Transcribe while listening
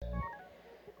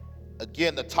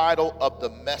Again, the title of the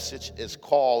message is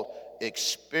called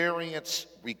Experience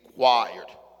Required.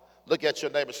 Look at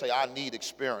your neighbor and say, I need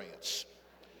experience.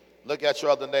 Look at your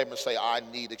other neighbor and say, I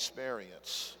need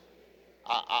experience.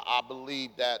 I believe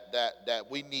that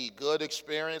we need good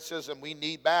experiences and we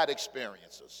need bad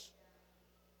experiences.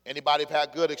 Anybody have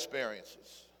had good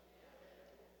experiences?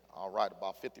 All right,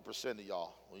 about 50% of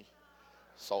y'all.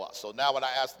 So now when I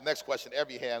ask the next question,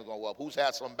 every hand is going to go up. Who's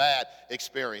had some bad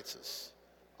experiences?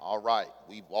 All right,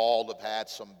 we've all have had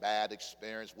some bad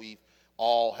experience. We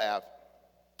all have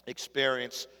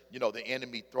experienced, the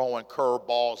enemy throwing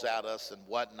curveballs at us and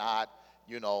whatnot,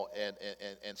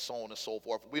 and so on and so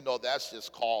forth. We know that's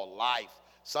just called life.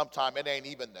 Sometimes it ain't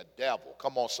even the devil.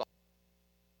 Come on, son.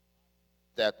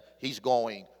 That he's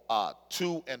going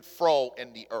to and fro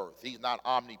in the earth. He's not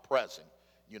omnipresent.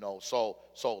 So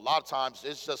a lot of times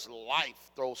it's just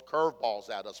life throws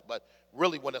curveballs at us. But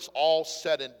really, when it's all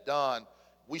said and done,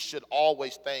 we should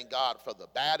always thank God for the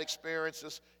bad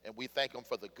experiences, and we thank him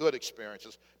for the good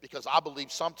experiences, because I believe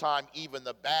sometimes even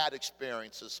the bad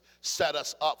experiences set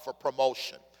us up for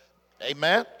promotion.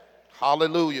 Amen?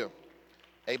 Hallelujah.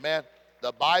 Amen.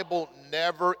 The Bible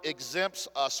never exempts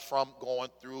us from going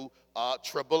through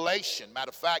tribulation. Matter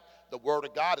of fact, the Word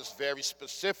of God is very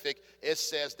specific. It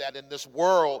says that in this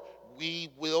world we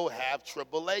will have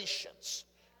tribulations.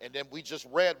 And then we just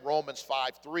read Romans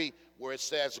 5:3, where it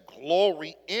says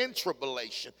glory in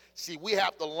tribulation. See, we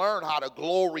have to learn how to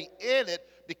glory in it,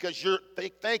 because you're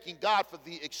thanking God for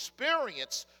the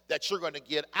experience that you're going to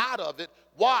get out of it.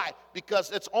 Why? Because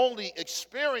it's only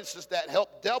experiences that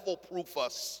help devil-proof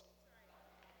us.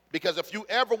 Because if you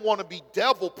ever want to be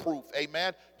devil-proof,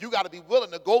 amen, you got to be willing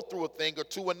to go through a thing or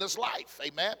two in this life,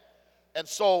 amen. And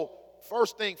so,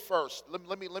 first thing first,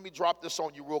 let me drop this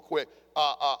on you real quick.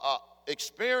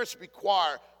 Experience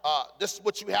require, this is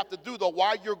what you have to do though.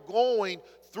 While you're going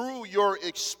through your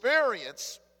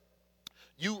experience,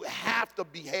 you have to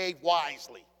behave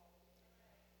wisely.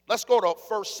 Let's go to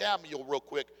 1 Samuel real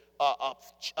quick.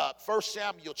 1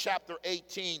 Samuel chapter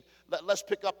 18. Let's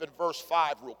pick up in verse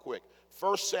 5 real quick.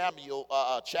 1 Samuel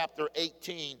chapter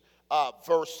 18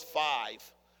 verse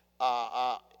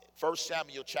 5. 1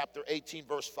 Samuel chapter 18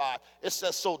 verse 5. It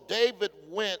says, so David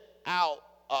went out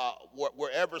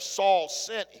wherever Saul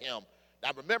sent him. Now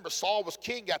remember, Saul was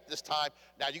king at this time.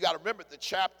 Now you got to remember, the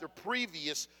chapter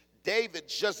previous, David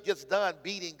just gets done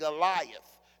beating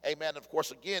Goliath. Amen. Of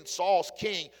course, again, Saul's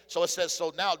king. So it says,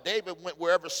 so now David went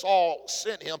wherever Saul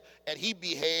sent him, and he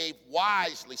behaved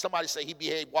wisely. Somebody say he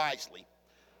behaved wisely.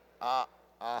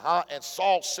 And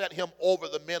Saul set him over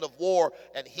the men of war,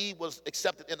 and he was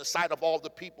accepted in the sight of all the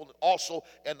people, and also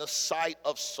in the sight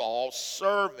of Saul's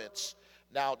servants.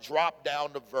 Now drop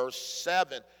down to verse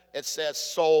 7. It says,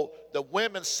 so the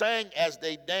women sang as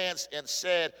they danced and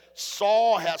said,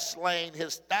 Saul has slain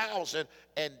his 1,000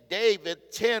 and David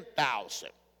 10,000.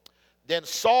 Then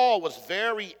Saul was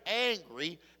very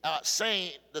angry,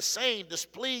 saying the saying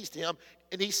displeased him,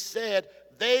 and he said,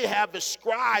 they have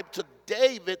ascribed to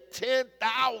David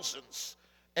 10,000s,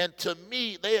 and to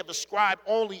me they have ascribed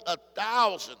only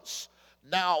 1,000s.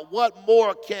 Now what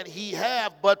more can he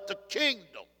have but the kingdom?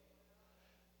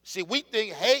 See, we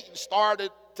think hating started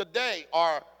today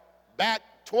or back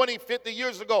 20, 50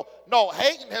 years ago. No,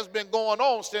 hating has been going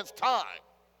on since time.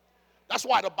 That's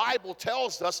why the Bible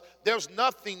tells us there's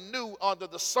nothing new under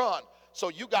the sun. So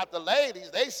you got the ladies,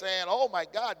 they saying, oh my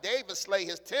God, David slay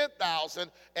his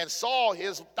 10,000 and Saul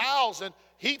his 1,000.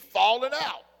 He falling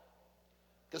out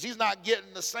because he's not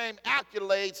getting the same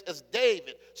accolades as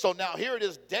David. So now here it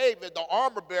is, David, the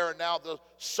armor bearer now, the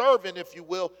servant, if you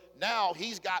will. Now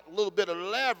he's got a little bit of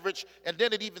leverage. And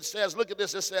then it even says, look at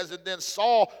this, it says, and then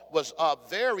Saul was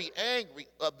very angry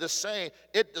of this saying.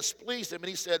 It displeased him. And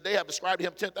he said, they have ascribed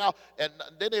him 10,000. And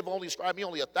then they've only ascribed me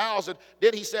only 1,000.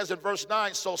 Then he says in verse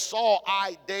 9, so Saul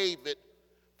eyed David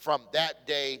from that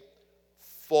day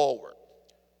forward.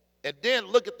 And then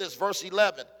look at this, verse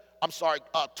 11.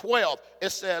 12. It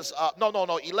says,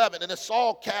 11. And then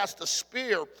Saul cast a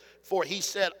spear, for he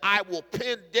said, I will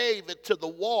pin David to the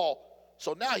wall.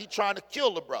 So now he's trying to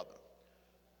kill the brother.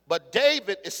 But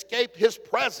David escaped his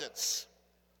presence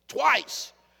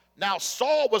twice. Now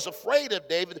Saul was afraid of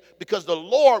David because the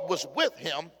Lord was with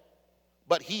him,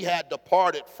 but he had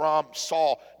departed from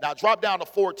Saul. Now drop down to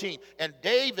 14. And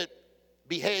David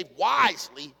behaved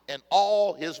wisely in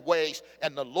all his ways,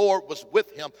 and the Lord was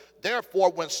with him.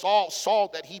 Therefore, when Saul saw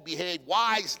that he behaved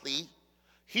wisely,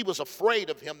 he was afraid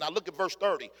of him. Now look at verse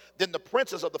 30. Then the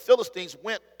princes of the Philistines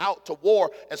went out to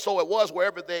war, and so it was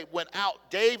wherever they went out,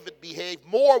 David behaved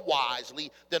more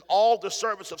wisely than all the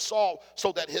servants of Saul,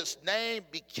 so that his name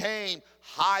became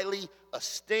highly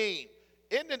esteemed.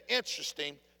 isn't it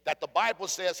interesting that the Bible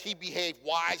says he behaved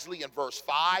wisely in verse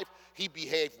 5, he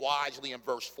behaved wisely in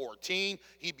verse 14,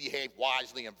 he behaved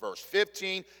wisely in verse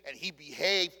 15, and he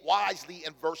behaved wisely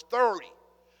in verse 30.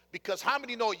 Because how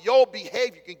many know your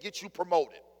behavior can get you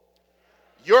promoted?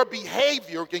 Your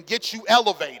behavior can get you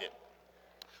elevated.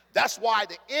 That's why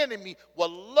the enemy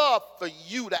will love for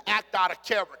you to act out of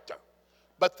character.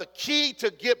 But the key to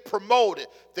get promoted,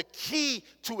 the key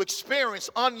to experience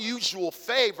unusual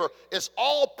favor is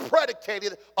all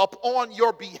predicated upon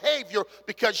your behavior,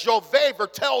 because your favor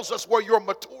tells us where your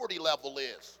maturity level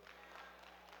is.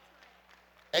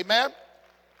 Amen?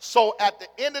 So at the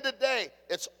end of the day,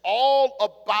 it's all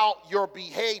about your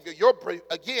behavior. Your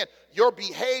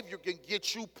behavior can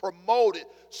get you promoted.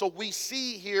 So we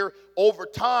see here over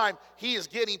time, he is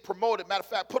getting promoted. Matter of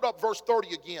fact, put up verse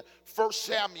 30 again. 1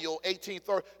 Samuel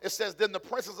 18:30. It says, then the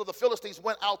princes of the Philistines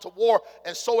went out to war.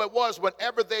 And so it was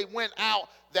whenever they went out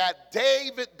that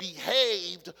David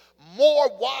behaved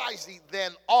more wisely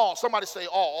than all. Somebody say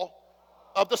all.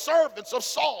 Of the servants of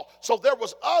Saul. So there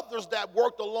was others that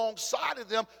worked alongside of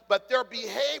them, but their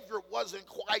behavior wasn't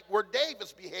quite where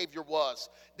David's behavior was.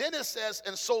 Then it says,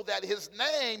 and so that his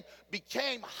name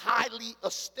became highly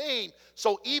esteemed.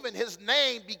 So even his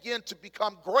name began to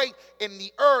become great in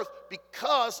the earth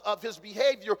because of his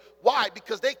behavior. Why?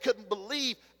 Because they couldn't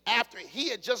believe after he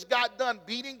had just got done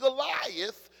beating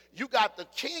Goliath, you got the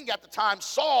king at the time,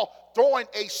 Saul, throwing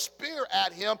a spear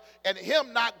at him, and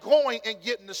him not going and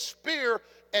getting the spear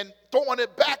and throwing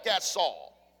it back at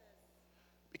Saul.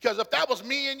 Because if that was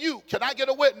me and you, can I get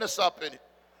a witness up in it?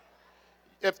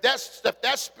 If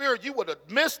that spear you would have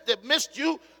missed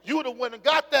you, you would have went and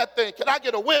got that thing. Can I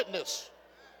get a witness?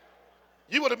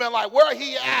 You would have been like, where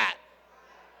he at?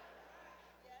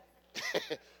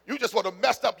 You just would have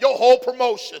messed up your whole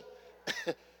promotion.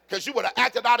 Because you would have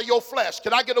acted out of your flesh.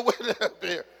 Can I get a witness up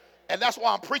here? And that's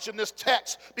why I'm preaching this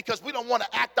text, because we don't want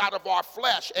to act out of our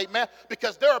flesh, amen?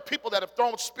 Because there are people that have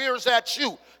thrown spears at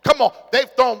you. Come on, they've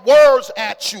thrown words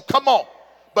at you. Come on.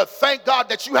 But thank God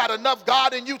that you had enough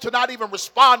God in you to not even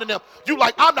respond to them. You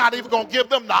like, I'm not even going to give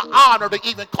them the honor to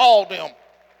even call them.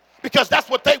 Because that's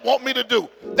what they want me to do.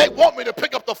 They want me to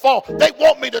pick up the phone. They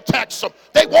want me to text them.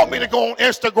 They want me to go on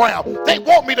Instagram. They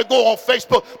want me to go on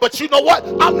Facebook. But you know what?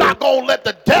 I'm not going to let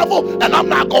the devil, and I'm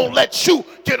not going to let you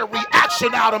get a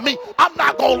reaction out of me. I'm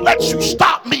not going to let you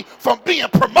stop me from being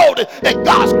promoted in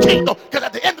God's kingdom. Because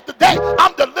at the end of the day,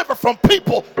 I'm delivered from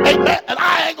people. Amen. And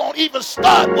I ain't going to even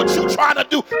stud what you trying to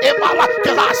do in my life,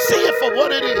 because I see it for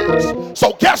what it is.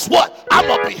 So guess what? I'm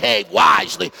going to behave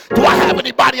wisely. Do I have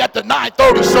anybody at the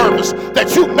 9:30 service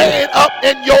that you made up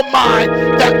in your mind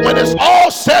that when it's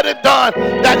all said and done,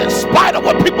 that in spite of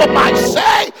what people might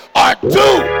say or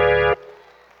do,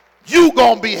 you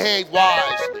gonna behave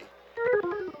wisely?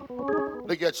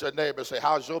 Look at your neighbor and say,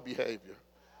 how's your behavior?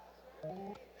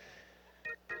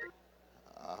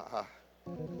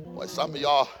 Well, some of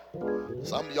y'all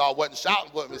wasn't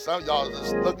shouting with me. Some of y'all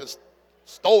just looking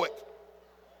stoic.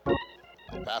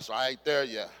 Like, Pastor, I ain't there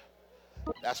yet.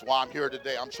 That's why I'm here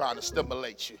today. I'm trying to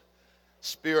stimulate you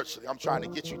spiritually. I'm trying to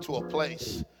get you to a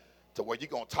place to where you're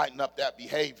going to tighten up that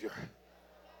behavior,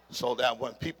 so that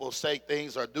when people say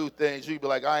things or do things, you be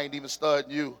like, I ain't even studying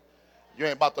you. You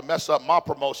ain't about to mess up my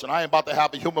promotion. I ain't about to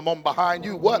have a human moment behind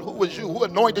you. What? Who was you? Who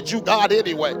anointed you? God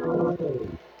anyway.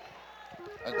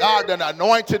 And God then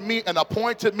anointed me and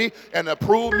appointed me and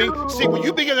approved me. See, when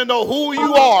you begin to know who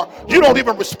you are, you don't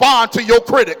even respond to your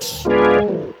critics.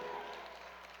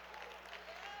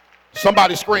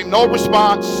 Somebody scream, no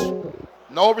response.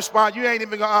 No response. You ain't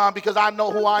even because I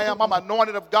know who I am. I'm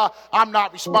anointed of God. I'm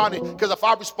not responding, because if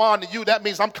I respond to you, that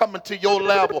means I'm coming to your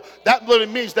level. That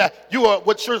literally means that you are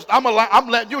what you're. I'm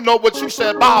letting you know what you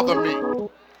said bother me.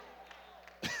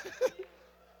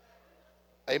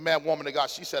 Amen, woman of God.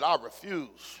 She said, I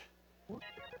refuse.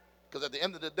 Because at the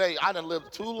end of the day, I didn't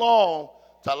live too long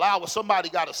to allow what somebody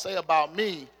got to say about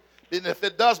me. And if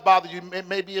it does bother you,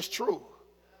 maybe it's true.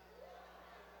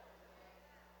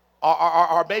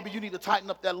 Or maybe you need to tighten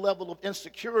up that level of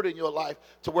insecurity in your life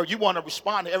to where you want to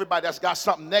respond to everybody that's got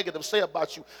something negative to say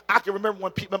about you. I can remember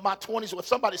when people in my 20s, if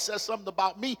somebody says something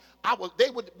about me,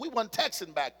 we weren't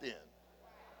texting back then.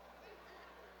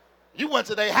 You went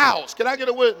to their house. Can I get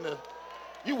a witness?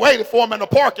 You waited for them in the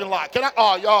parking lot.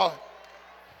 Y'all.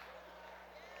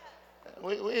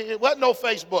 What no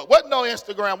Facebook? What no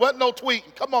Instagram? What no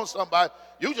tweeting? Come on, somebody.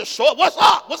 You just show up. What's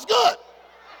up? What's good?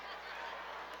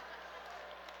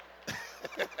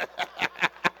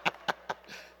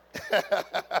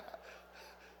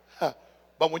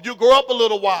 But when you grow up a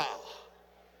little while,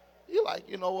 you're like,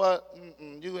 you know what?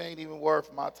 You ain't even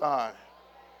worth my time.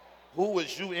 Who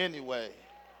is you anyway?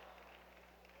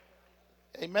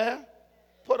 Amen.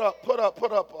 Put up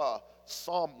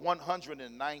Psalm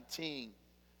 119,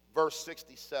 verse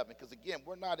 67. Because again,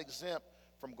 we're not exempt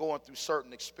from going through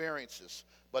certain experiences,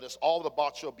 but it's all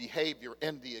about your behavior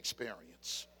in the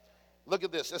experience. Look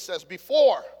at this. It says,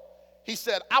 before, he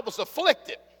said, I was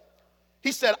afflicted.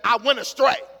 He said, I went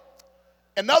astray.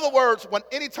 In other words,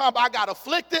 anytime I got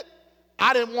afflicted,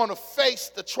 I didn't want to face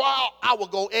the trial. I would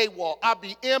go AWOL. I'd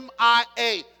be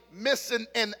MIA, missing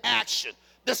in action.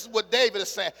 This is what David is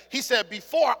saying. He said,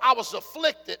 before I was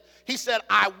afflicted, he said,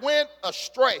 I went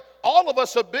astray. All of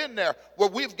us have been there where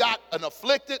we've got an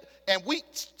afflicted, and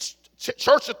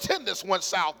church attendance went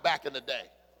south back in the day.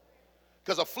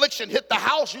 Because affliction hit the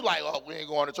house, you like, oh, we ain't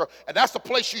going to church. And that's the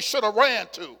place you should have ran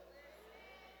to.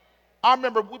 I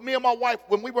remember me and my wife,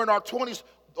 when we were in our 20s,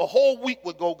 the whole week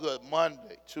would go good.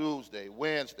 Monday, Tuesday,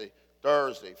 Wednesday,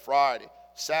 Thursday, Friday,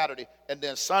 Saturday, and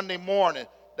then Sunday morning,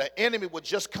 the enemy would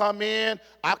just come in.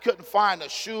 I couldn't find a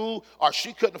shoe, or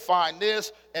she couldn't find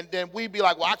this, and then we'd be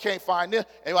like, well, I can't find this.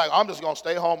 And like, I'm just going to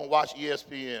stay home and watch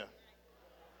ESPN.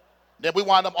 Then we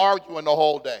wind up arguing the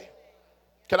whole day.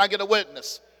 Can I get a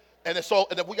witness? And if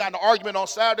we got in an argument on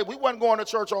Saturday, we wasn't going to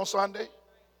church on Sunday.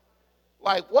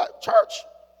 Like, what? Church?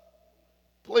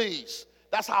 Please.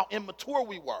 That's how immature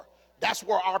we were. That's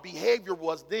where our behavior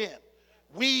was then.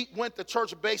 We went to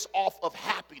church based off of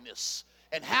happiness.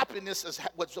 And happiness is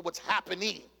what's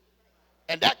happening.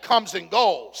 And that comes and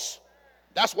goes.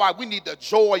 That's why we need the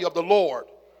joy of the Lord.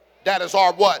 That is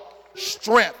our what?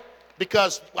 Strength.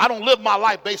 Because I don't live my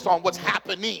life based on what's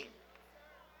happening.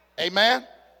 Amen?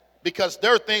 Because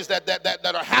there are things that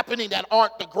are happening that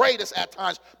aren't the greatest at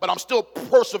times, but I'm still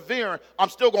persevering. I'm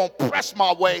still going to press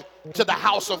my way to the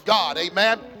house of God.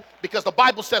 Amen? Because the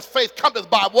Bible says faith cometh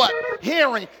by what?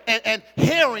 Hearing, and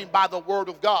hearing by the word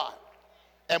of God.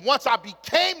 And once I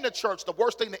became the church, the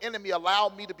worst thing the enemy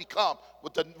allowed me to become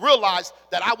was to realize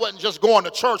that I wasn't just going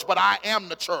to church, but I am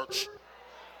the church.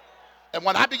 And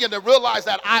when I began to realize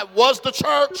that I was the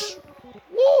church,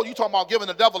 woo, you talking about giving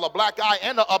the devil a black eye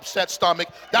and an upset stomach.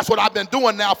 That's what I've been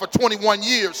doing now for 21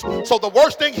 years. So the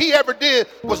worst thing he ever did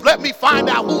was let me find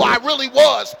out who I really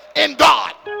was in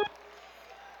God.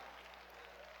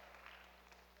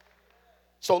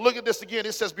 So look at this again.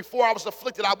 It says, before I was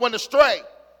afflicted, I went astray.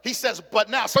 He says, but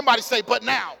now. Somebody say, but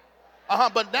now.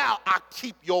 But now I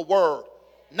keep your word.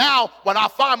 Now, when I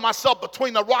find myself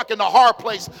between the rock and the hard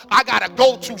place, I got to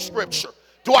go to scripture.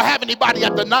 Do I have anybody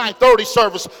at the 9:30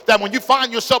 service that when you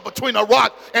find yourself between a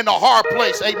rock and a hard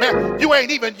place, amen,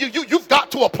 you've got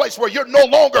to a place where you're no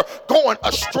longer going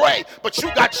astray, but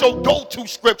you got your go-to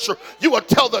scripture. You will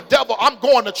tell the devil, I'm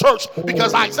going to church,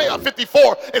 because Isaiah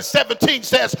 54:17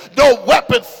 says, no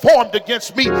weapon formed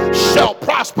against me shall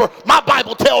prosper. My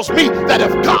Bible tells me that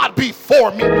if God be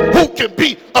for me, who can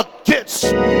be against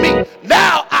me?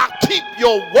 Now I keep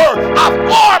your word. I've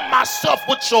armed myself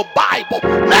with your Bible.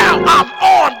 Now I'm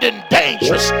armed and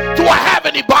dangerous. Do I have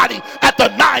anybody at the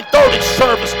 9:30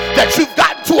 service that you've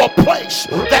gotten to a place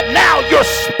that now you're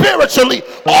spiritually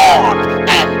armed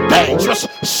and dangerous?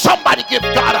 Somebody give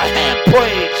God a hand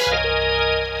praise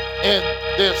in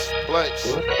this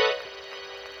place.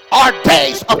 Our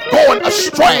days of going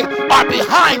astray are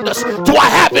behind us. Do I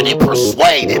have any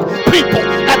persuaded people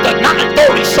at the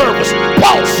 9:30 service?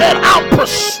 Paul said, I'm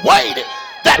persuaded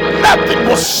that nothing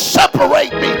will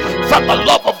separate me from the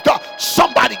love of God.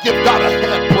 Somebody give God a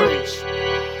hand praise.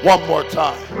 One more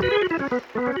time.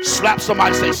 Slap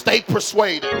somebody, say, stay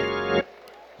persuaded.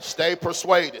 Stay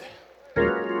persuaded.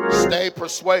 Stay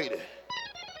persuaded.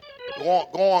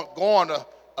 Going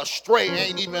astray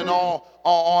ain't even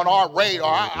on our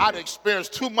radar. I'd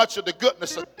experienced too much of the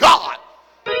goodness of God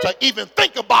to even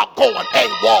think about going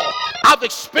AWOL. I've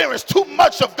experienced too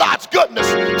much of God's goodness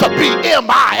to be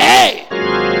MIA.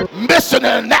 Missing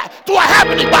in that. Do I have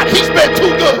anybody? He's been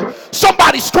too good.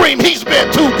 Somebody scream, he's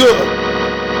been too good.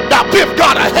 Now give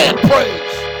God a hand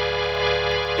praise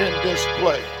in this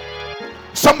place.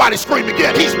 Somebody scream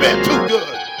again, he's been too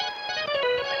good.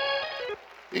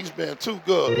 He's been too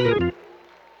good.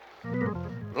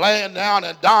 Laying down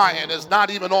and dying is not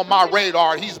even on my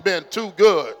radar. He's been too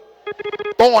good.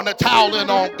 Throwing the towel in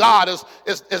on God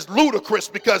is ludicrous,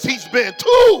 because he's been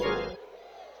too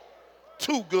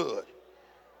good.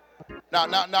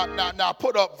 Now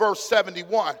put up verse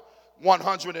 71,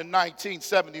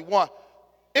 119:71.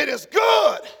 It is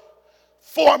good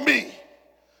for me.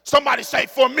 Somebody say,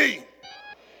 for me,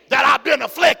 that I've been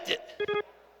afflicted.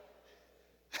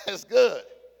 It's good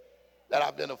that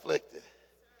I've been afflicted.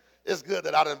 It's good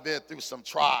that I done been through some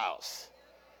trials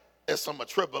and some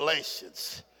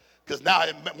tribulations. Because now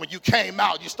when you came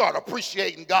out, you start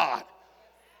appreciating God.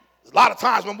 A lot of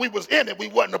times when we was in it, we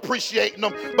wasn't appreciating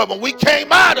them. But when we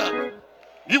came out of it,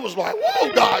 you was like,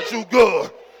 whoa, God, you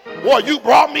good. Boy, you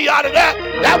brought me out of that.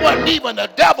 That wasn't even the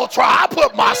devil try. I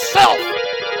put myself.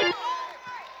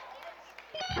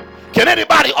 Can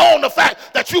anybody own the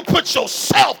fact that you put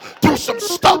yourself through some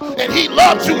stuff and he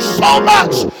loved you so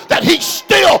much that he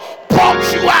still brought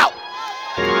you out?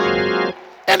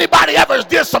 Anybody ever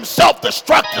did some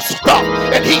self-destructive stuff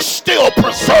and he still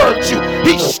preserved you?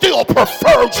 He still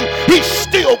preferred you. He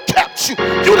still kept you.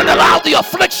 You didn't allow the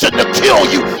affliction to kill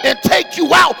you and take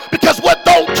you out, because what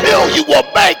don't kill you will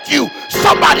make you.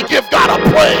 Somebody give God a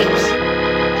praise.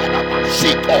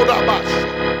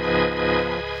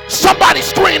 Somebody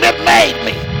scream, it made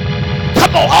me.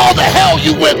 Come on, all the hell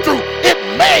you went through, it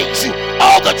made you.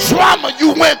 All the trauma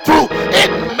you went through,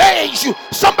 it made you.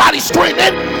 Somebody scream,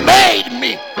 it made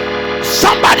me.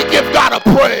 Somebody give God a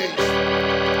praise.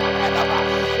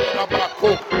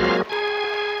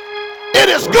 It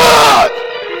is good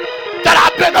that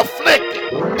I've been afflicted.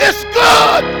 It's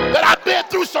good that I've been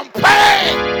through some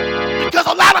pain, because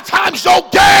a lot of times your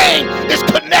gain is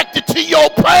connected to your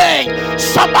pain.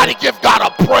 Somebody give God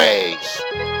a praise.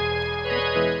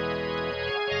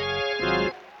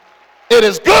 It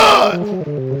is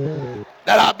good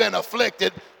that I've been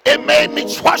afflicted. It made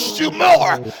me trust you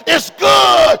more. It's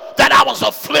good that I was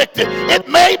afflicted. It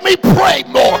made me pray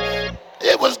more.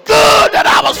 It was good that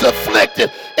I was afflicted.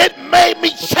 It made me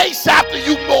chase after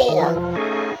you more.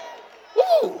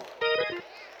 Woo.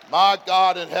 My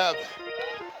God in heaven.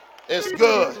 It's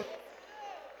good.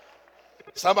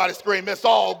 Somebody scream, it's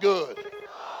all good.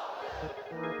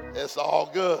 It's all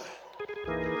good.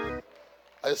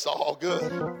 It's all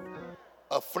good.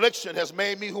 Affliction has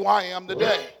made me who I am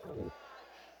today.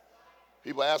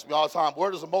 People ask me all the time, where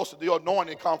does the most of the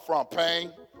anointing come from?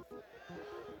 Pain.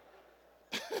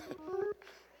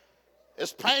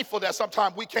 It's painful that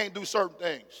sometimes we can't do certain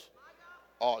things.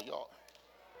 Oh, y'all.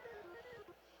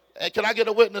 And can I get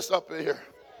a witness up in here?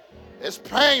 It's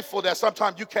painful that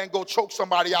sometimes you can't go choke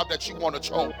somebody out that you want to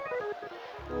choke.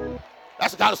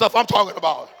 That's the kind of stuff I'm talking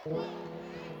about.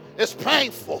 It's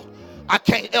painful. I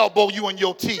can't elbow you in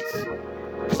your teeth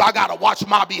because I got to watch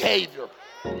my behavior.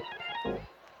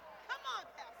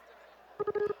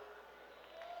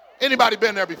 Anybody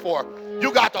been there before?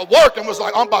 You got to work and was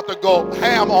like, I'm about to go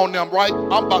ham on them, right?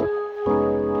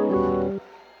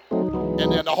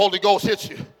 And then the Holy Ghost hits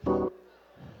you.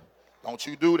 Don't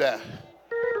you do that.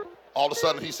 All of a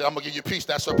sudden he said, I'm going to give you peace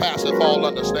that surpasses all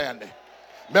understanding.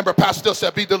 Remember, Pastor Steele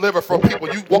said, be delivered from people.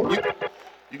 You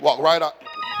walk right out.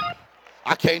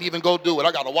 I can't even go do it.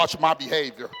 I got to watch my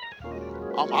behavior.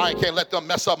 I can't let them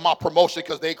mess up my promotion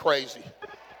because they crazy.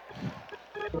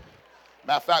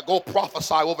 Matter of fact, go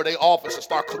prophesy over their office and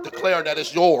start declaring that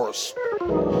it's yours.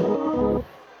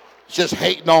 Just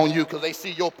hating on you because they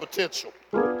see your potential.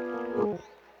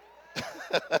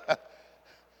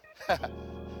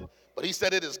 But he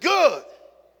said it is good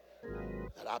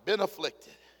that I've been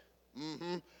afflicted.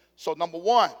 So number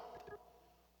one,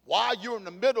 while you're in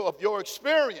the middle of your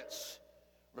experience,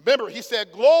 remember he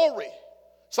said glory.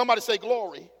 Somebody say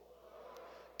glory.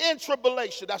 In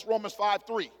tribulation, that's Romans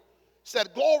 5:3.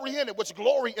 Said glory in it, which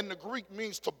glory in the Greek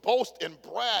means to boast and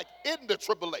brag in the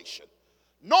tribulation,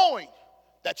 knowing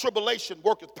that tribulation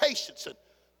worketh patience, and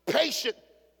patient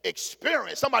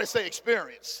experience. Somebody say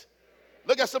experience.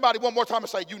 Look at somebody one more time and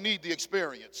say, you need the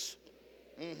experience.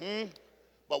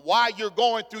 But while you're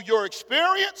going through your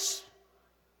experience,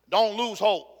 don't lose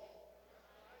hope.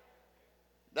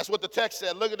 That's what the text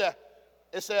said. Look at that.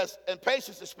 It says, and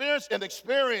patience, experience, and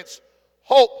experience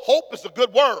hope. Hope is a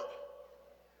good word.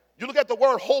 You look at the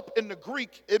word hope in the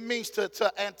Greek, it means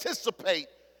to anticipate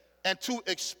and to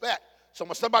expect. So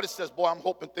when somebody says, boy, I'm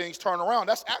hoping things turn around,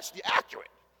 that's actually accurate.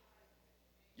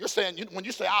 You're saying, when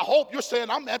you say, I hope, you're saying,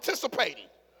 I'm anticipating.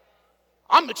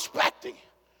 I'm expecting.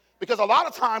 Because a lot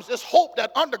of times it's hope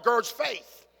that undergirds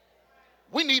faith.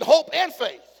 We need hope and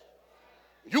faith.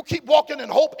 You keep walking in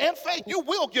hope and faith, you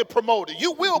will get promoted.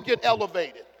 You will get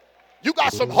elevated. You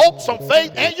got some hope, some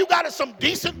faith, and you got some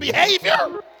decent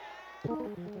behavior.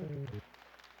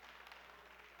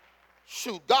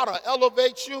 Shoot, God will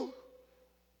elevate you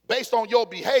based on your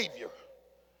behavior.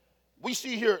 We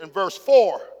see here in verse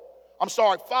 5,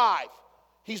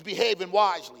 he's behaving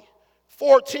wisely.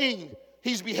 14,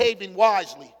 he's behaving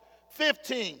wisely.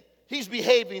 15, he's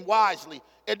behaving wisely.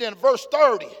 And then verse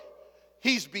 30,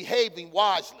 he's behaving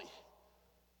wisely.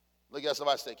 Look at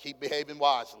somebody say, keep behaving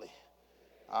wisely.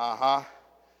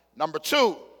 Number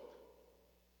 2,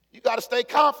 you got to stay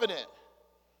confident.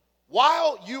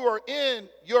 While you are in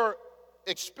your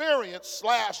experience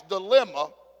 / dilemma,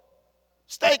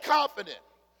 stay confident.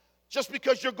 Just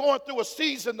because you're going through a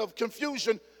season of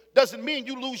confusion doesn't mean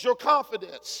you lose your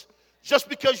confidence. Just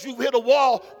because you hit a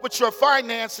wall with your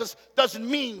finances doesn't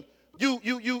mean you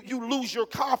lose your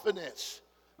confidence.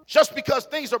 Just because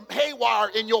things are haywire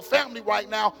in your family right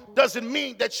now doesn't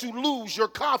mean that you lose your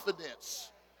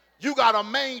confidence. You got to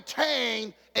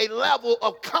maintain a level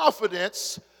of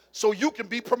confidence so you can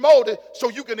be promoted, so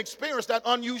you can experience that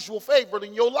unusual favor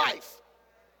in your life.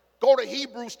 Go to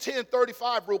Hebrews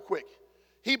 10:35 real quick.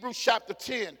 Hebrews chapter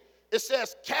 10. It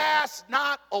says, cast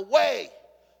not away,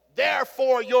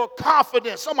 therefore, your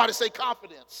confidence. Somebody say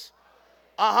confidence.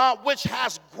 Which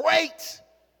has great,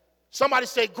 somebody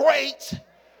say great,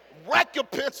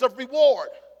 recompense of reward.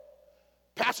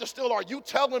 Pastor Steele, are you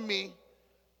telling me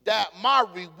that my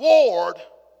reward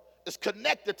is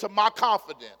connected to my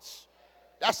confidence?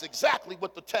 That's exactly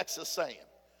what the text is saying.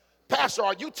 Pastor,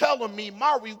 are you telling me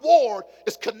my reward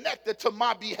is connected to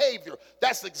my behavior?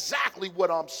 That's exactly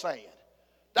what I'm saying.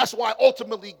 That's why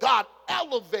ultimately God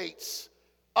elevates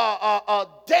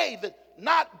David,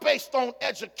 not based on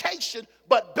education,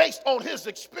 but based on his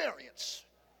experience.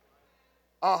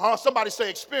 Somebody say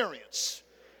experience.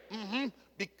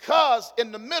 Because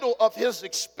in the middle of his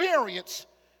experience,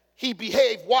 he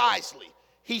behaved wisely.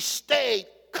 He stayed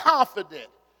confident.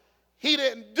 He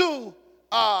didn't do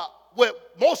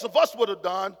what most of us would have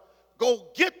done, go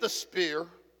get the spear,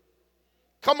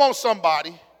 come on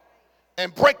somebody,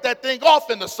 and break that thing off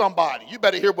into somebody. You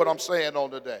better hear what I'm saying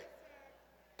on today.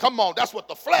 Come on, that's what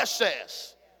the flesh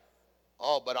says.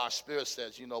 Oh, but our spirit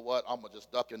says, you know what, I'm going to just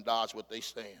duck and dodge what they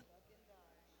saying.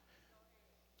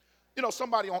 You know,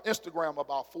 somebody on Instagram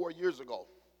about 4 years ago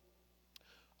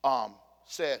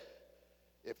said,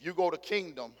 if you go to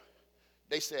Kingdom,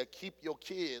 they said, keep your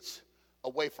kids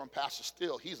away from Pastor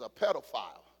Steele. He's a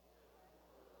pedophile.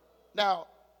 Now,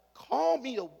 call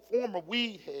me a former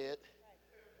weed head.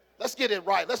 Let's get it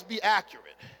right. Let's be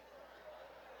accurate.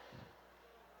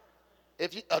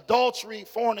 If you, adultery,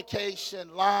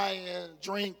 fornication, lying,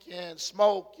 drinking,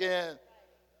 smoking,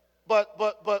 but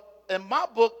in my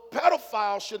book,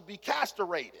 pedophiles should be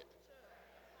castrated.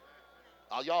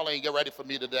 Oh, y'all ain't get ready for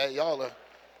me today. Y'all are.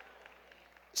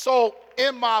 So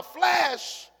in my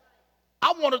flesh,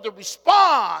 I wanted to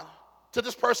respond to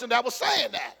this person that was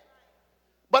saying that.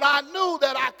 But I knew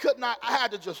that I could not, I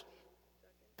had to just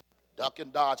duck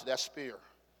and dodge that spear.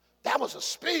 That was a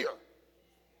spear.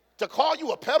 To call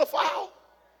you a pedophile?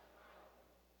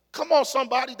 Come on,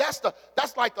 somebody. That's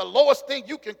like the lowest thing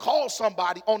you can call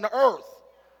somebody on the earth.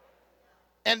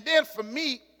 And then for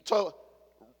me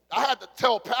I had to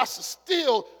tell Pastor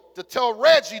Steele to tell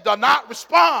Reggie to not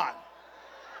respond.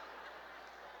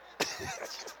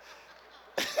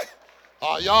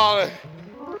 Oh, y'all,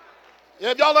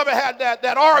 if y'all ever had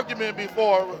that argument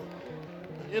before,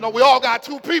 you know, we all got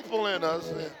two people in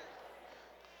us.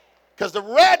 Because the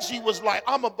Reggie was like,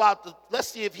 I'm about to, let's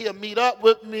see if he'll meet up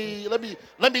with me. Let me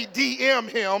DM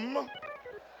him.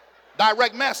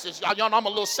 Direct message. Y'all know I'm a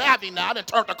little savvy now. I done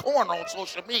turned the corner on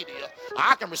social media.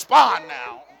 I can respond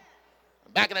now.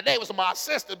 Back in the day, it was my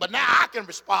assistant, but now I can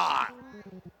respond.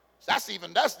 That's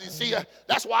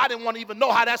why I didn't want to even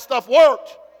know how that stuff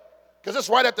worked. Because it's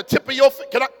right at the tip of your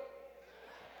fingers.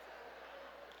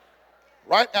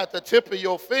 Right at the tip of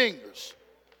your fingers.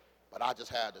 But I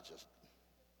just had to just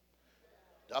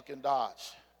duck and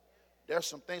dodge. There's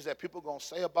some things that people are going to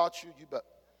say about you. You better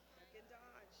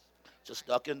just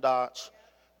duck and dodge.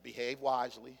 Behave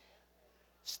wisely.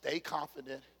 Stay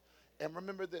confident. And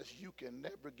remember this, you can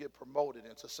never get promoted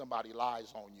until somebody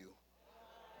lies on you.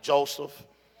 Joseph.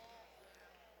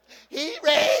 He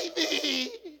raped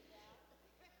me.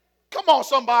 Come on,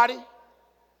 somebody.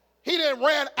 He done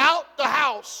ran out the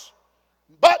house,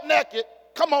 butt naked.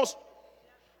 Come on.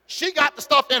 She got the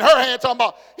stuff in her hand talking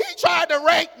about, he tried to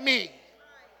rape me.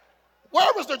 Where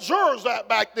was the jurors at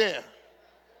back then?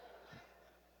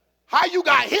 How you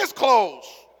got his clothes?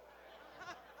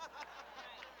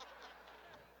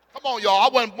 Come on, y'all. I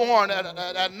wasn't born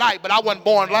at night, but I wasn't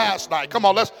born last night. Come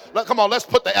on, let's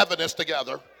put the evidence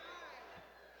together.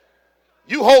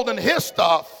 You holding his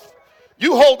stuff.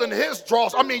 You holding his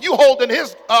drawers. I mean, you holding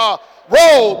his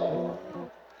robe.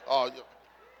 Oh,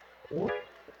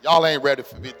 y'all ain't ready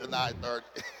for me tonight, 30.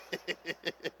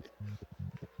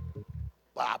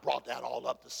 But I brought that all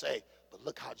up to say, but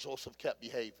look how Joseph kept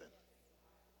behaving.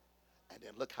 And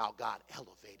then look how God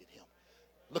elevated him.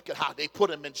 Look at how they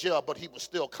put him in jail, but he was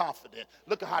still confident.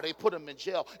 Look at how they put him in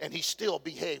jail, and he still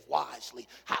behaved wisely.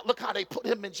 Look how they put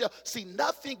him in jail. See,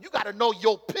 nothing, you got to know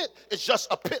your pit is just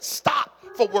a pit stop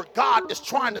for where God is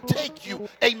trying to take you.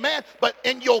 Amen? But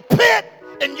in your pit,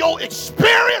 in your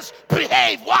experience,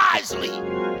 behave wisely.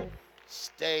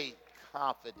 Stay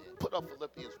confident. Put up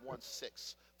Philippians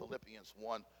 1:6. Philippians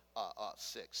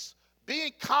 1:6.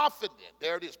 Being confident,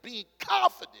 there it is, being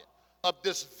confident of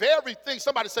this very thing.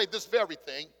 Somebody say this very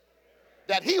thing.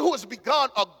 That he who has begun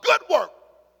a good work.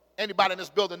 Anybody in this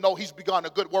building know he's begun a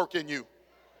good work in you?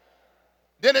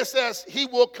 Then it says he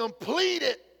will complete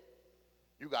it.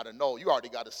 You got to know, you already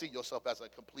got to see yourself as a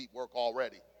complete work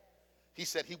already. He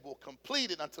said he will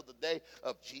complete it until the day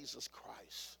of Jesus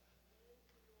Christ.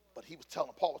 But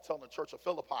Paul was telling the church of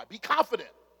Philippi, be confident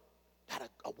that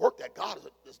a work that God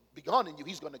has begun in you,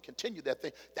 he's going to continue that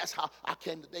thing. That's how I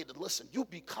came today to listen. You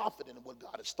be confident in what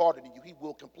God has started in you. He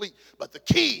will complete. But the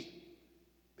key,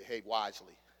 behave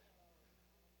wisely.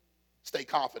 Stay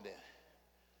confident.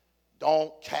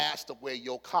 Don't cast away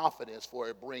your confidence, for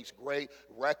it brings great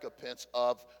recompense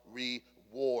of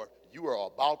reward. You are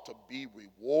about to be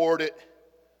rewarded.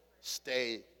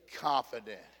 Stay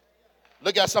confident.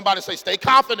 Look at somebody and say, stay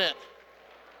confident.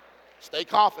 Stay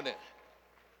confident.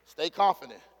 Stay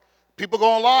confident. People are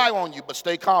going to lie on you, but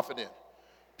stay confident.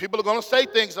 People are going to say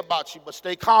things about you, but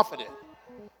stay confident.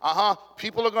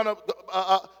 People are going to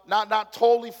not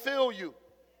totally feel you.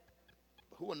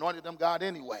 But who anointed them, God,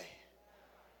 anyway?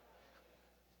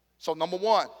 So number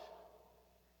one,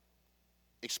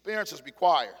 experience is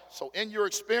required. So in your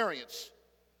experience,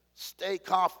 stay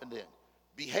confident,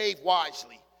 behave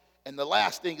wisely. And the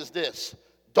last thing is this,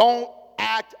 don't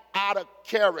act out of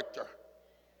character.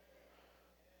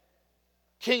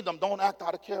 Kingdom, don't act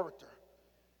out of character.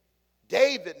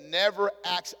 David never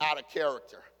acts out of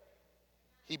character.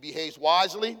 He behaves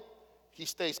wisely. He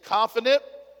stays confident.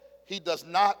 He does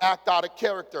not act out of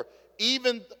character.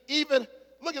 Even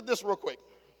look at this real quick.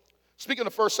 Speaking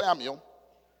of 1 Samuel,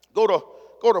 go to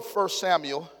 1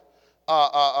 Samuel.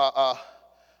 Let's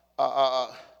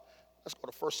go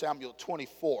to 1 Samuel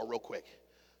 24 real quick.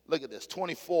 Look at this,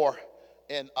 24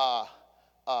 and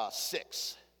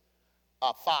 6,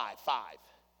 5.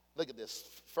 Look at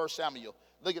this, 1 Samuel.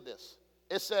 Look at this.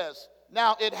 It says,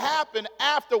 now it happened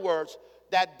afterwards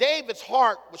that David's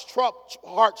heart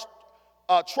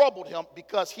troubled him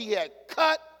because he had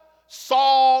cut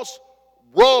Saul's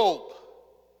robe.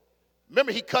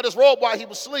 Remember, he cut his robe while he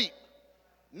was asleep.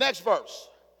 Next verse.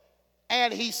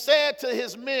 And he said to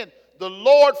his men, the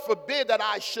Lord forbid that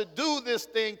I should do this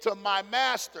thing to my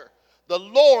master, the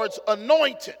Lord's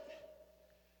anointed.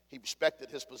 He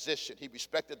respected his position. He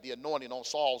respected the anointing on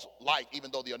Saul's life, even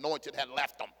though the anointed had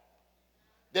left him.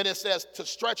 Then it says, to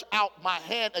stretch out my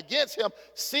hand against him,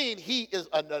 seeing he is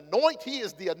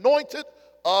the anointed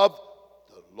of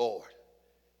the Lord.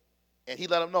 And he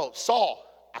let him know, Saul,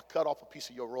 I cut off a piece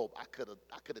of your robe. I could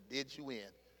have did you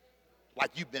in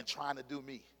like you've been trying to do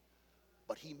me.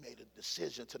 But he made a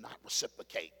decision to not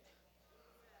reciprocate.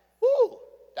 Woo!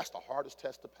 That's the hardest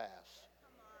test to pass.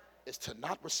 Is to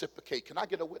not reciprocate. Can I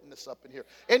get a witness up in here?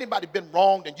 Anybody been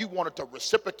wronged and you wanted to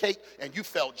reciprocate and you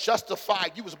felt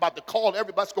justified? You was about to call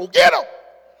everybody to go get him.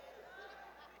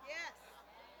 Yes.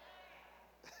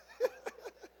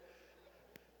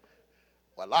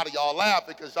 Well, a lot of y'all laugh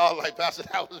because y'all like, Pastor,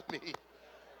 that was me.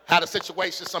 Had a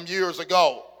situation some years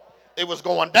ago. It was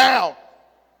going down.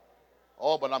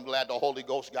 Oh, but I'm glad the Holy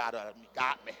Ghost got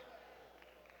me.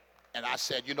 And I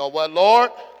said, you know what,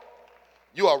 Lord?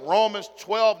 You are Romans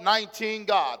 12:19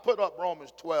 God. Put up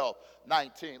Romans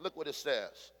 12:19. Look what it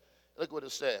says. Look what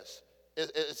it says.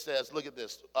 It says, look at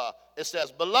this. It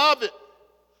says, beloved,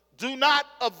 do not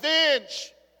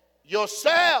avenge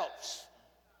yourselves,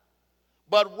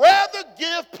 but rather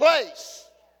give place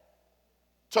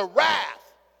to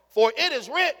wrath. For it is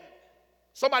written.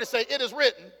 Somebody say, it is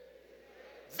written.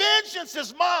 Vengeance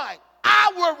is mine.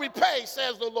 I will repay,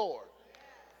 says the Lord.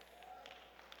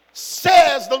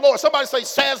 Says the Lord. Somebody say,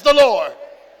 says the Lord.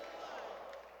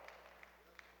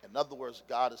 In other words,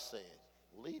 God is saying,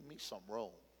 leave me some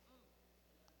room.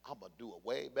 I'm going to do a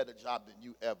way better job than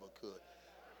you ever could.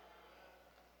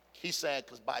 He's saying,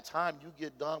 because by the time you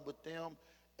get done with them,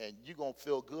 and you're going to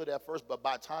feel good at first, but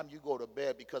by the time you go to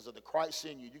bed, because of the Christ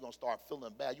in you, you're going to start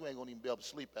feeling bad. You ain't going to even be able to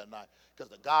sleep at night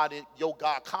because your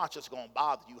God conscience is going to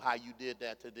bother you how you did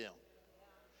that to them.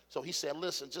 So he said,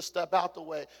 listen, just step out the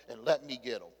way and let me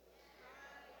get them.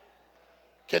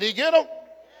 Can he get them?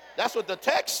 That's what the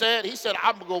text said. He said,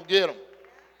 I'm going to go get them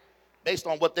based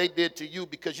on what they did to you,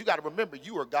 because you got to remember,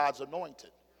 you are God's anointed.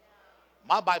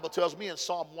 My Bible tells me in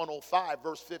Psalm 105,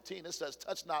 verse 15, it says,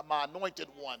 touch not my anointed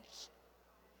ones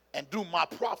and do my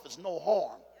prophets no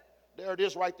harm. There it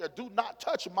is right there. Do not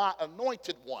touch my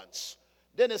anointed ones.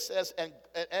 Then it says, and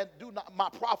do not my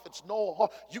prophets no harm.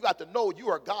 You got to know you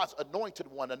are God's anointed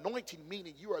one. Anointing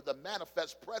meaning you are the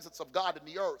manifest presence of God in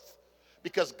the earth,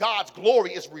 because God's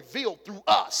glory is revealed through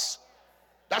us.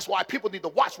 That's why people need to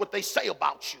watch what they say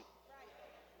about you.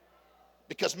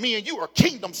 Because me and you are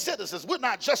kingdom citizens. We're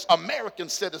not just American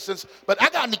citizens, but I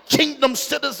got any kingdom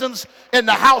citizens in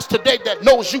the house today that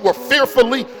knows you were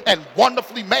fearfully and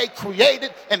wonderfully made,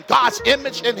 created in God's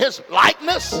image and his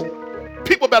likeness?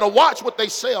 People better watch what they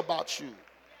say about you.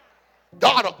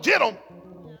 God will get them.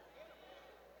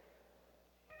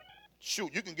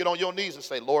 Shoot, you can get on your knees and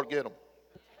say, Lord, get them.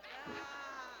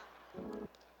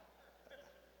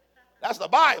 That's the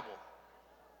Bible.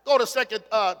 Go to 2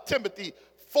 Timothy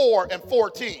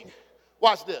 4:14.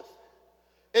 Watch this.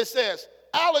 It says,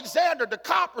 Alexander the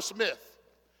coppersmith,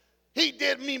 he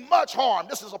did me much harm.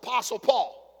 This is Apostle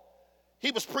Paul. He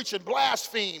was preaching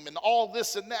blaspheme and all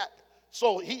this and that.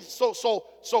 So he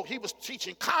was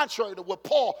teaching contrary to what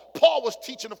Paul was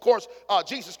teaching, of course,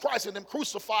 Jesus Christ and him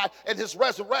crucified and his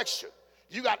resurrection.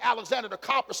 You got Alexander the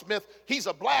coppersmith. He's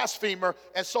a blasphemer,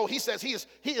 and so he says he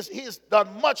has done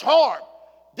much harm.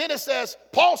 Then it says,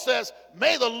 Paul says,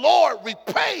 may the Lord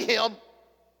repay him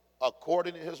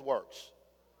according to his works.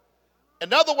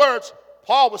 In other words,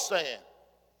 Paul was saying,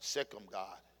 sick him, God.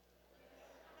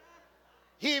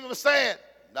 He even was saying,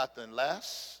 nothing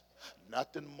less,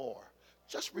 nothing more.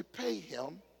 Just repay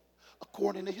him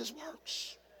according to his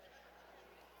works.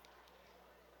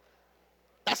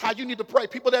 That's how you need to pray.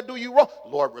 People that do you wrong,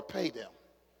 Lord, repay them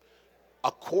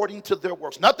according to their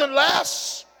works. Nothing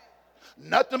less,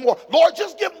 nothing more. Lord,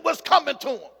 just give them what's coming to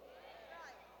them.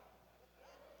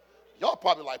 Y'all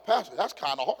probably like, Pastor, that's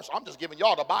kind of harsh. I'm just giving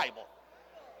y'all the Bible.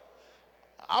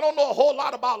 I don't know a whole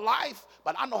lot about life,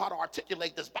 but I know how to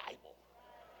articulate this Bible.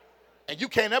 And you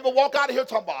can't ever walk out of here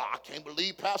talking about, I can't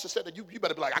believe Pastor said that. You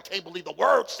better be like, I can't believe the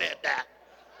word said that.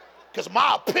 Because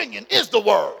my opinion is the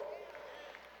word.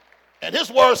 And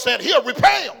his word said he'll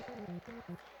repay them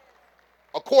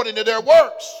according to their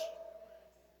works.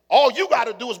 All you got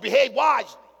to do is behave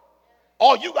wisely.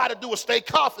 All you got to do is stay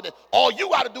confident. All you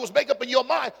got to do is make up in your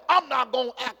mind, I'm not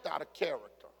going to act out of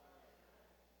character.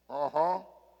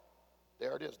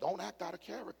 There it is. Don't act out of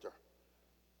character.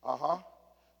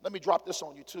 Let me drop this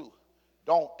on you too.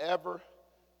 Don't ever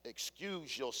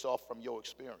excuse yourself from your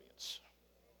experience.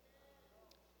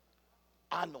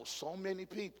 I know so many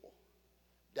people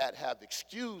that have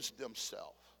excused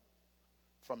themselves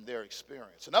from their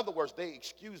experience. In other words, they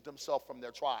excused themselves from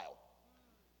their trial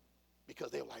because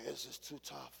they were like, this is too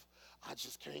tough. I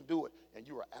just can't do it. And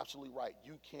you are absolutely right.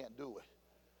 You can't do it.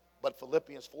 But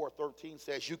Philippians 4:13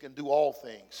 says you can do all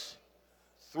things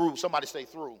through, somebody say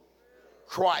through,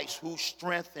 Christ who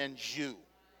strengthens you.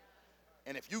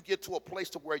 And if you get to a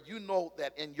place to where you know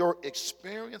that in your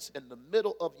experience, in the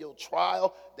middle of your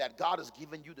trial, that God has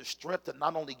given you the strength to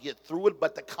not only get through it,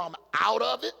 but to come out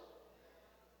of it,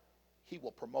 he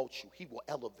will promote you. He will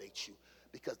elevate you.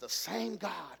 Because the same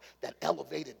God that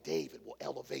elevated David will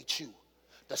elevate you.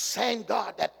 The same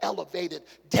God that elevated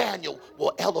Daniel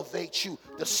will elevate you.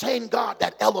 The same God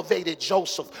that elevated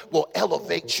Joseph will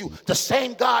elevate you. The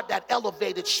same God that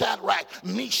elevated Shadrach,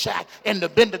 Meshach, and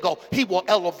Abednego, he will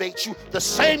elevate you. The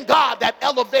same God that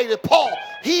elevated Paul,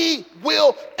 he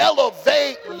will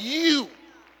elevate you.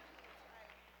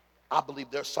 I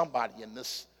believe there's somebody in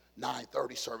this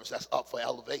 9:30 service that's up for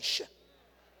elevation.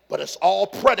 But it's all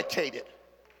predicated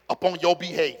upon your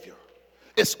behavior.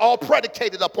 It's all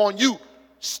predicated upon you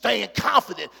staying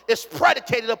confident. It's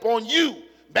predicated upon you.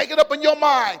 Make it up in your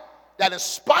mind that in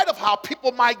spite of how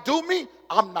people might do me,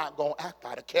 I'm not going to act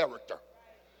out of character.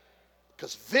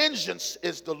 Because vengeance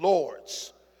is the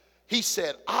Lord's. He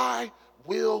said, I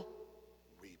will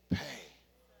repay.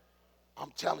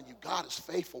 I'm telling you, God is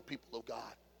faithful, people of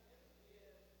God.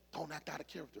 Don't act out of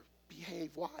character.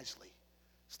 Behave wisely.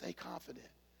 Stay confident.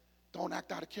 Don't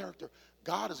act out of character.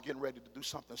 God is getting ready to do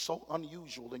something so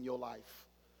unusual in your life.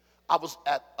 I was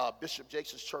at Bishop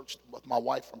Jakes' church with my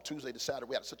wife from Tuesday to Saturday.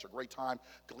 We had such a great time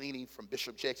gleaning from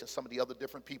Bishop Jakes and some of the other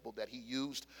different people that he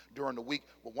used during the week.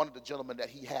 Well, one of the gentlemen that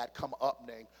he had come up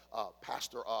named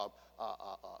Pastor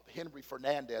Henry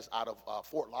Fernandez out of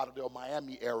Fort Lauderdale,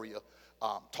 Miami area,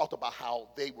 talked about how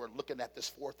they were looking at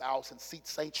this 4,000-seat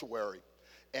sanctuary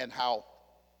and how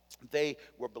they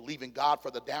were believing God for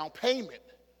the down payment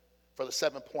for the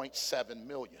 $7.7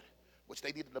 million, which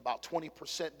they needed about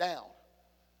 20% down.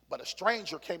 But a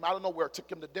stranger came out of nowhere,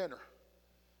 took him to dinner,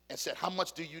 and said, how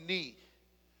much do you need?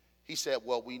 He said,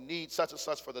 well, we need such and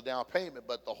such for the down payment,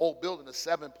 but the whole building is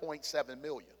 $7.7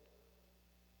 million.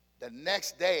 The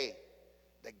next day,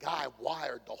 the guy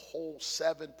wired the whole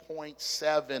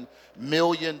 $7.7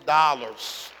 million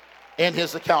in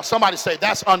his account. Somebody say,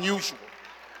 that's unusual.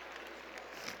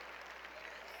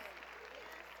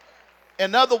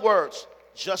 In other words,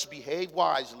 just behave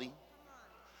wisely,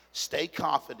 stay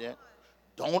confident,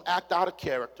 Don't act out of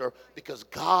character, because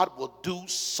God will do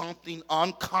something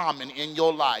uncommon in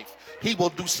your life. He will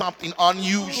do something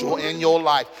unusual in your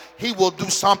life. He will do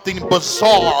something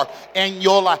bizarre in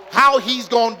your life. How he's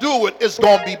going to do it is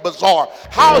going to be bizarre.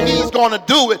 How he's going to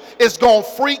do it is going to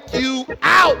freak you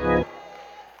out.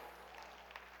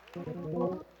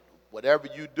 Whatever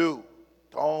you do,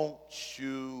 don't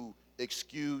you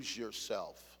excuse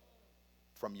yourself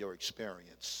from your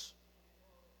experience.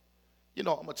 You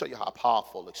know, I'm going to tell you how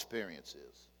powerful experience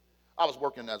is. I was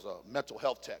working as a mental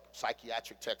health tech,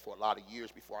 psychiatric tech for a lot of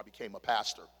years before I became a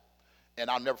pastor. And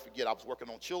I'll never forget, I was working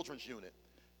on children's unit,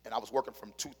 and I was working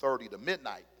from 2:30 to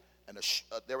midnight. And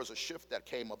there was a shift that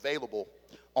came available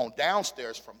on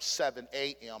downstairs from 7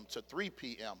 a.m. to 3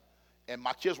 p.m. And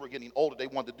my kids were getting older. They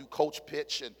wanted to do coach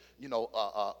pitch and,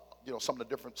 some of the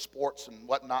different sports and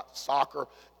whatnot, soccer.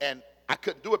 And I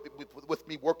couldn't do it with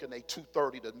me working a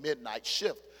 2:30 to midnight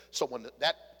shift. So when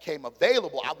that came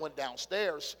available, I went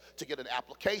downstairs to get an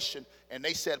application, and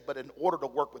they said, but in order to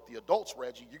work with the adults,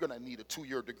 Reggie, you're going to need a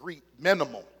 2-year degree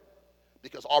minimum,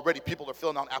 because already people are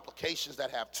filling out applications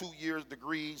that have 2-year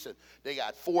degrees, and they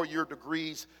got 4-year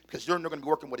degrees, because you're going to be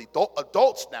working with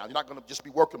adults now. You're not going to just be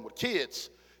working with kids.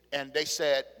 And they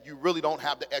said, you really don't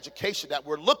have the education that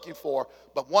we're looking for.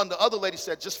 But the other lady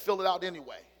said, just fill it out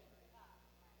anyway.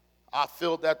 I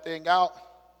filled that thing out.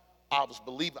 I was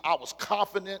believing, I was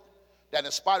confident that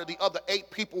in spite of the other 8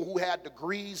 people who had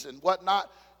degrees and whatnot,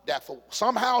 that for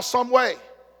somehow, some way,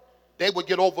 they would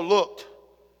get overlooked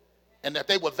and that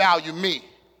they would value me.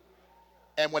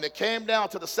 And when it came down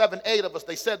to the 7, 8 of us,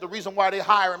 they said the reason why they're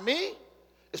hiring me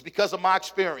is because of my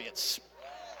experience.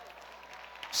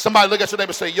 Somebody look at your neighbor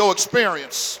and say, your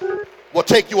experience will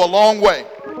take you a long way.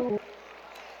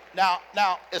 Now,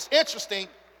 it's interesting.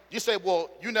 You say, well,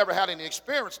 you never had any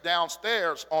experience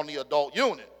downstairs on the adult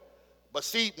unit. But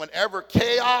see, whenever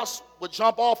chaos would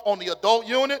jump off on the adult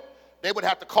unit, they would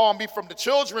have to call me from the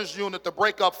children's unit to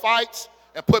break up fights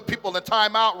and put people in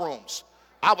timeout rooms.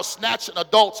 I was snatching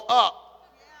adults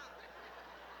up.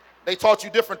 They taught you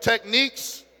different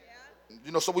techniques,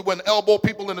 so we wouldn't elbow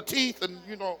people in the teeth and,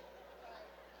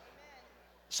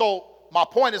 So my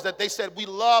point is that they said we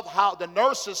love how the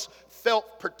nurses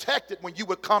felt protected when you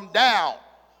would come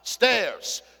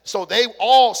downstairs. So they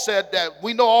all said that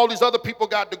we know all these other people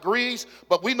got degrees,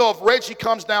 but we know if Reggie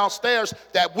comes downstairs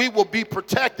that we will be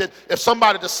protected if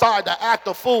somebody decide to act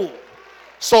a fool.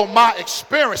 So my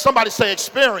experience, somebody say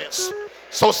experience.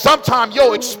 So sometimes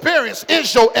your experience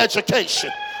is your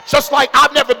education. Just like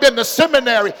I've never been to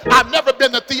seminary, I've never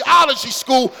been to theology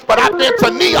school, but I've been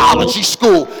to neology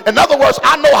school. In other words,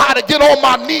 I know how to get on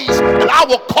my knees and I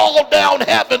will call down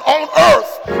heaven on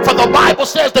earth. For the Bible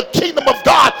says the kingdom of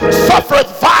God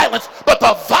suffereth violence, but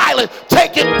the violent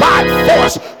take it by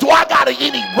force. Do I got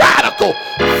any radical,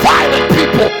 violent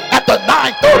people at the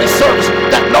 9:30 service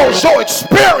that knows your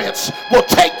experience will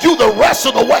take you the rest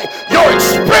of the way? Your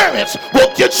experience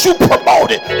will get you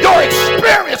promoted. Your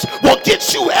experience will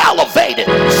get you elevated.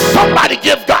 Somebody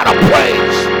give God a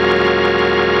praise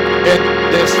in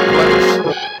this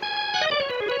place.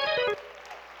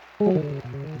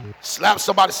 Slap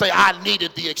somebody, say, I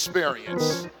needed the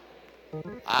experience.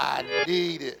 I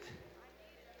needed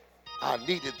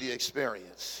the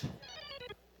experience.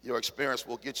 Your experience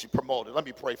will get you promoted. Let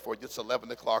me pray for you. It's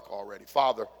 11 o'clock already.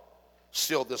 Father,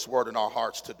 seal this word in our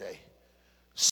hearts today.